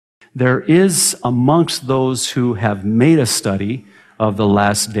there is amongst those who have made a study of the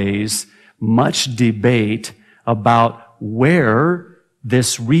last days much debate about where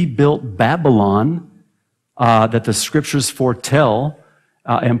this rebuilt Babylon that the scriptures foretell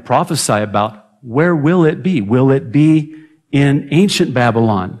and prophesy about, where will it be? Will it be in ancient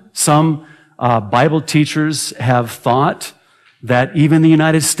Babylon? Some Bible teachers have thought that even the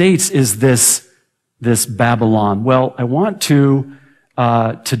United States is this Babylon. Well, I want to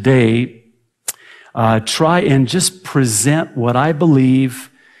today try and just present what I believe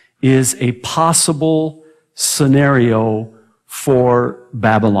is a possible scenario for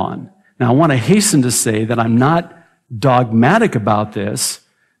Babylon. Now, I want to hasten to say that I'm not dogmatic about this,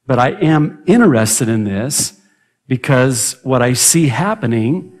 but I am interested in this because what I see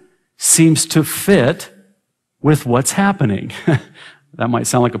happening seems to fit with what's happening. That might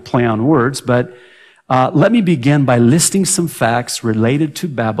sound like a play on words, but let me begin by listing some facts related to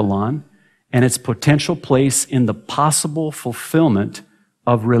Babylon and its potential place in the possible fulfillment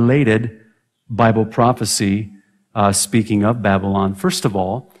of related Bible prophecy, speaking of Babylon. First of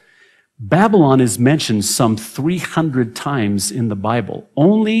all, Babylon is mentioned some 300 times in the Bible.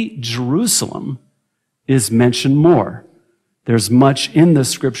 Only Jerusalem is mentioned more. There's much in the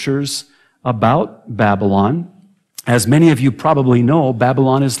scriptures about Babylon. As many of you probably know,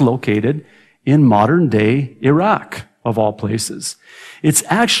 Babylon is located in modern-day Iraq, of all places. It's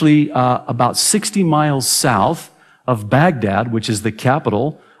actually about 60 miles south of Baghdad, which is the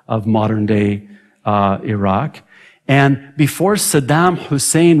capital of modern-day Iraq. And before Saddam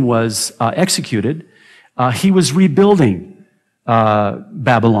Hussein was executed, he was rebuilding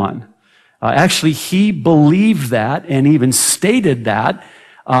Babylon. Actually, he believed that and even stated that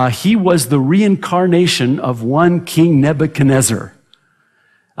he was the reincarnation of one King Nebuchadnezzar.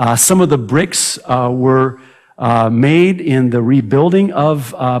 Some of the bricks were made in the rebuilding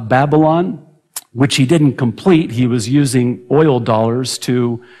of Babylon, which he didn't complete. He was using oil dollars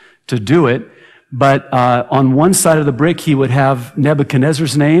to do it. But on one side of the brick, he would have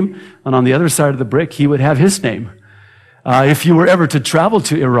Nebuchadnezzar's name, and on the other side of the brick, he would have his name. If you were ever to travel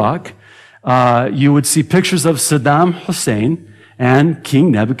to Iraq, you would see pictures of Saddam Hussein and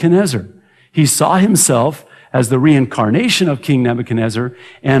King Nebuchadnezzar. He saw himself as the reincarnation of King Nebuchadnezzar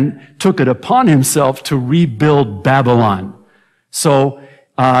and took it upon himself to rebuild Babylon. So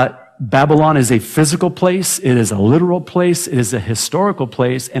Babylon is a physical place, it is a literal place, it is a historical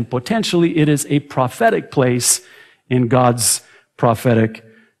place, and potentially it is a prophetic place in God's prophetic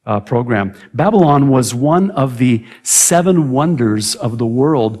program. Babylon was one of the 7 wonders of the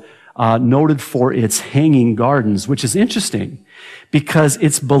world, noted for its hanging gardens, which is interesting because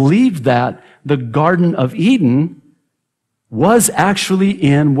it's believed that the Garden of Eden was actually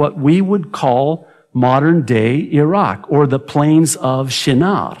in what we would call modern-day Iraq, or the plains of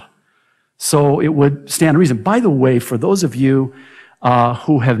Shinar. So it would stand to reason. By the way, for those of you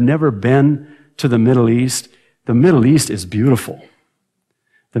who have never been to the Middle East is beautiful.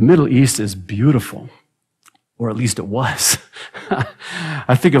 The Middle East is beautiful, or at least it was.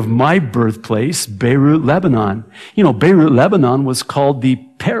 I think of my birthplace, Beirut, Lebanon. You know, Beirut, Lebanon was called the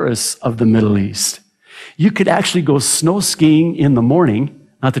Paris of the Middle East. You could actually go snow skiing in the morning,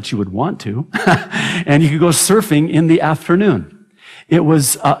 not that you would want to, and you could go surfing in the afternoon. It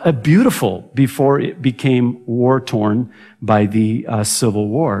was beautiful before it became war-torn by the Civil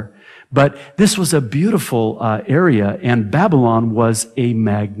War. But this was a beautiful area, and Babylon was a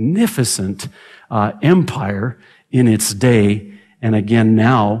magnificent empire in its day. And again,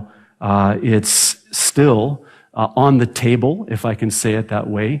 now it's still on the table, if I can say it that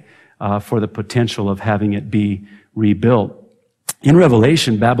way, for the potential of having it be rebuilt. In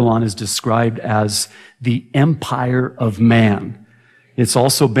Revelation, Babylon is described as the empire of man. It's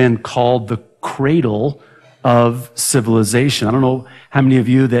also been called the cradle of civilization. I don't know how many of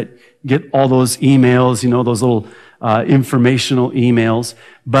you that get all those emails, you know, those little informational emails,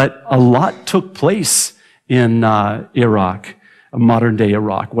 but a lot took place in Iraq. Modern-day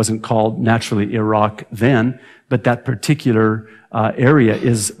Iraq wasn't called naturally Iraq then, but that particular area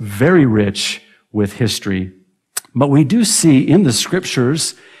is very rich with history. But we do see in the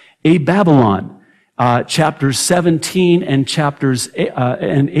scriptures a Babylon. Chapters 17 and chapters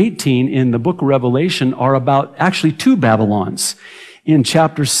 18 in the book of Revelation are about actually 2 Babylons. In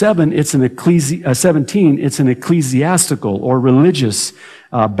chapter 17, it's an ecclesiastical or religious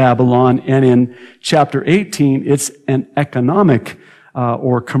Babylon, and in chapter 18, it's an economic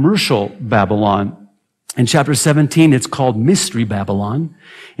or commercial Babylon. In chapter 17, it's called Mystery Babylon.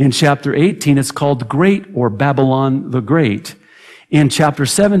 In chapter 18, it's called Great or Babylon the Great. In chapter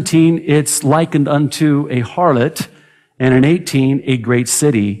 17, it's likened unto a harlot, and in 18, a great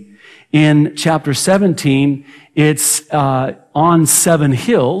city. In chapter 17, it's on 7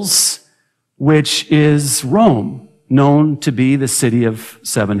 hills, which is Rome, known to be the city of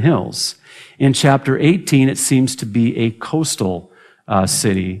 7 hills. In chapter 18, it seems to be a coastal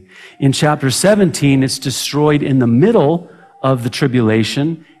city. In chapter 17, it's destroyed in the middle of the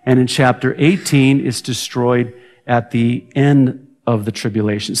tribulation, and in chapter 18, it's destroyed at the end of the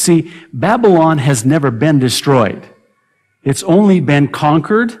tribulation. See, Babylon has never been destroyed. It's only been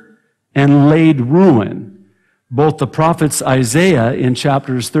conquered and laid ruin. Both the prophets Isaiah in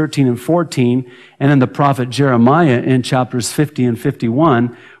chapters 13 and 14 and then the prophet Jeremiah in chapters 50 and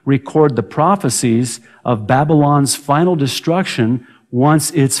 51 record the prophecies of Babylon's final destruction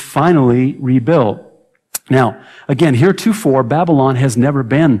once it's finally rebuilt. Now, again, heretofore, Babylon has never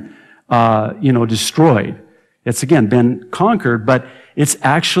been, destroyed. It's, again, been conquered, but it's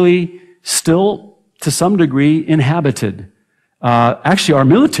actually still, to some degree, inhabited. Actually, our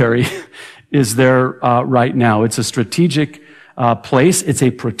military is there right now. It's a strategic place. It's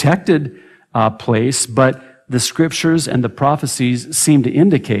a protected place, but the scriptures and the prophecies seem to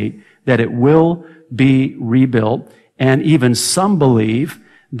indicate that it will be rebuilt, and even some believe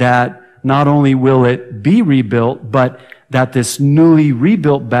that not only will it be rebuilt, but that this newly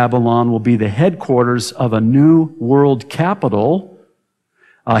rebuilt Babylon will be the headquarters of a new world capital,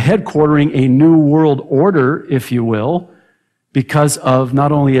 headquartering a new world order, if you will, because of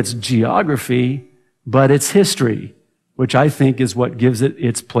not only its geography, but its history, which I think is what gives it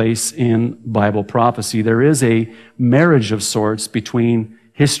its place in Bible prophecy. There is a marriage of sorts between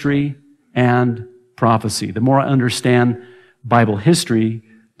history and prophecy. The more I understand Bible history,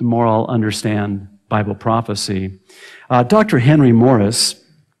 the more I'll understand Bible prophecy. Dr. Henry Morris,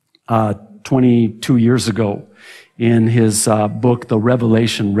 22 years ago, in his book, The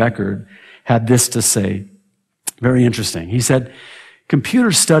Revelation Record, had this to say. Very interesting. He said,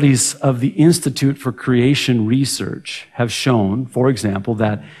 computer studies of the Institute for Creation Research have shown, for example,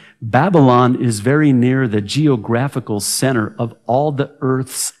 that Babylon is very near the geographical center of all the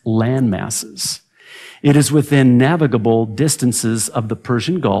Earth's land masses. It is within navigable distances of the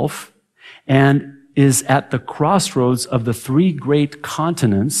Persian Gulf and is at the crossroads of the 3 great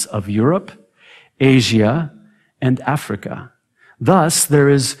continents of Europe, Asia, and Africa. Thus, there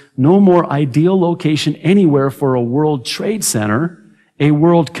is no more ideal location anywhere for a world trade center, a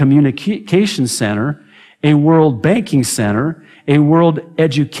world communication center, a world banking center, a world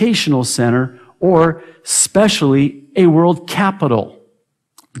educational center, or specially a world capital.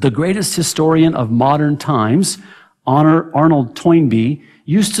 The greatest historian of modern times, Arnold Toynbee,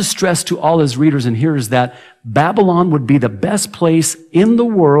 used to stress to all his readers and hearers that Babylon would be the best place in the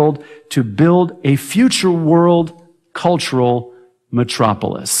world to build a future world cultural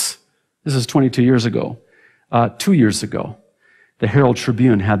metropolis. This is 22 years ago. 2 years ago, the Herald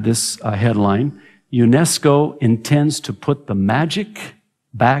Tribune had this headline, UNESCO intends to put the magic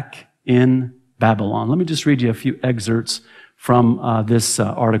back in Babylon. Let me just read you a few excerpts from this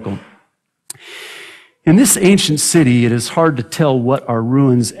article. In this ancient city, it is hard to tell what are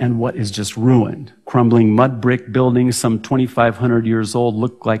ruins and what is just ruined. Crumbling mud brick buildings, some 2,500 years old,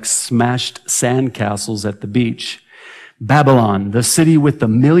 look like smashed sandcastles at the beach. Babylon, the city with the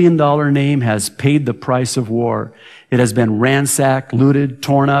 $1 million name, has paid the price of war. It has been ransacked, looted,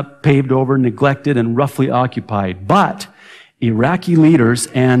 torn up, paved over, neglected, and roughly occupied. But Iraqi leaders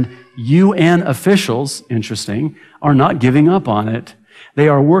and UN officials, interesting, are not giving up on it. They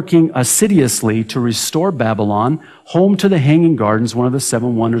are working assiduously to restore Babylon, home to the Hanging Gardens, one of the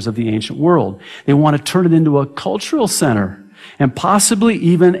 7 wonders of the ancient world. They want to turn it into a cultural center and possibly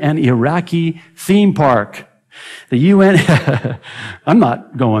even an Iraqi theme park. The UN, I'm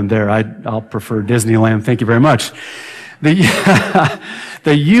not going there. I'll prefer Disneyland. Thank you very much.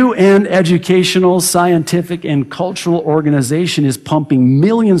 The UN Educational, Scientific, and Cultural Organization is pumping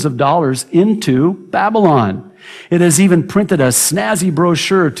millions of dollars into Babylon. It has even printed a snazzy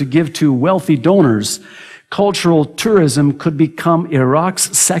brochure to give to wealthy donors. Cultural tourism could become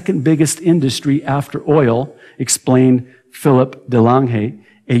Iraq's second biggest industry after oil, explained Philip DeLange,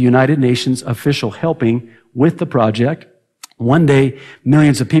 a United Nations official helping with the project. One day,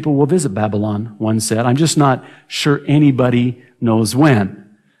 millions of people will visit Babylon, one said. I'm just not sure anybody knows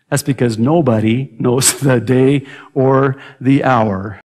when. That's because nobody knows the day or the hour.